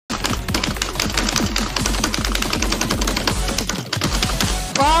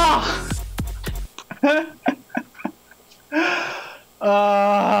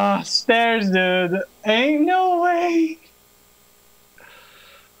Stairs, dude. Ain't no way.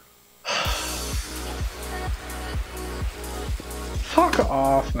 Fuck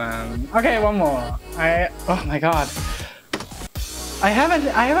off, man. Okay, one more. Oh my god. I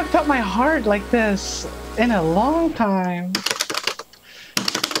haven't felt my heart like this in a long time.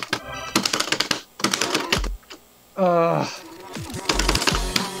 Ugh.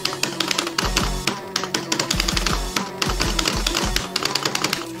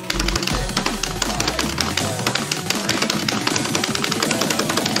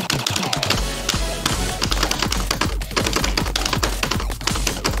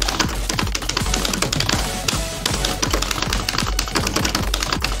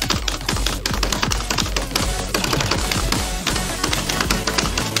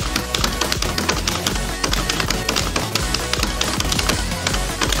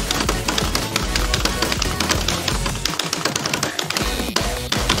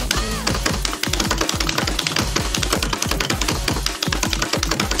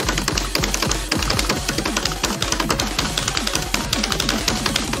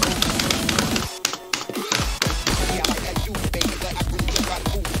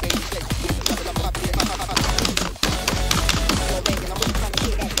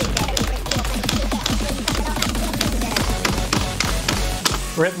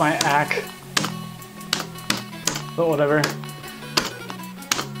 Rip my ack. But whatever.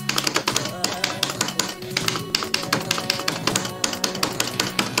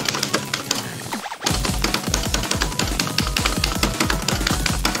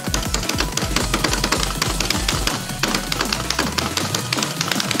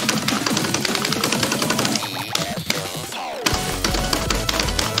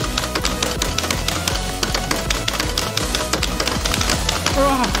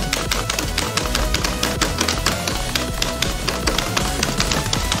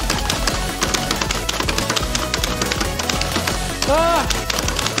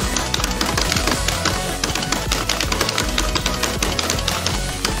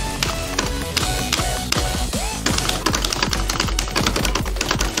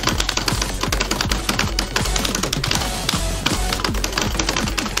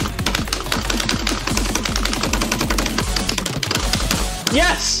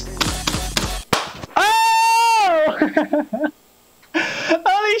 Yes! Oh!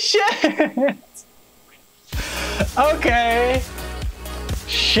 Holy shit! Okay.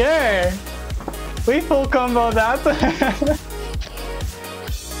 Sure. We full combo that.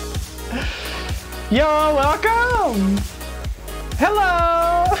 Yo, welcome!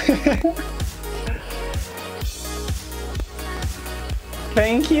 Hello!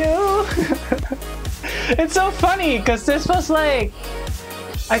 Thank you! It's so funny because this was like,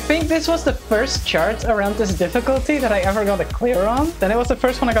 I think this was the first chart around this difficulty that I ever got a clear on. Then it was the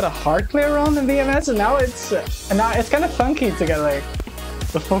first one I got a hard clear on in BMS, and now it's kind of funky to get like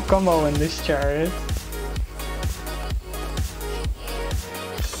the full combo in this chart.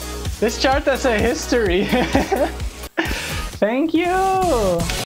 This chart has a history. Thank you.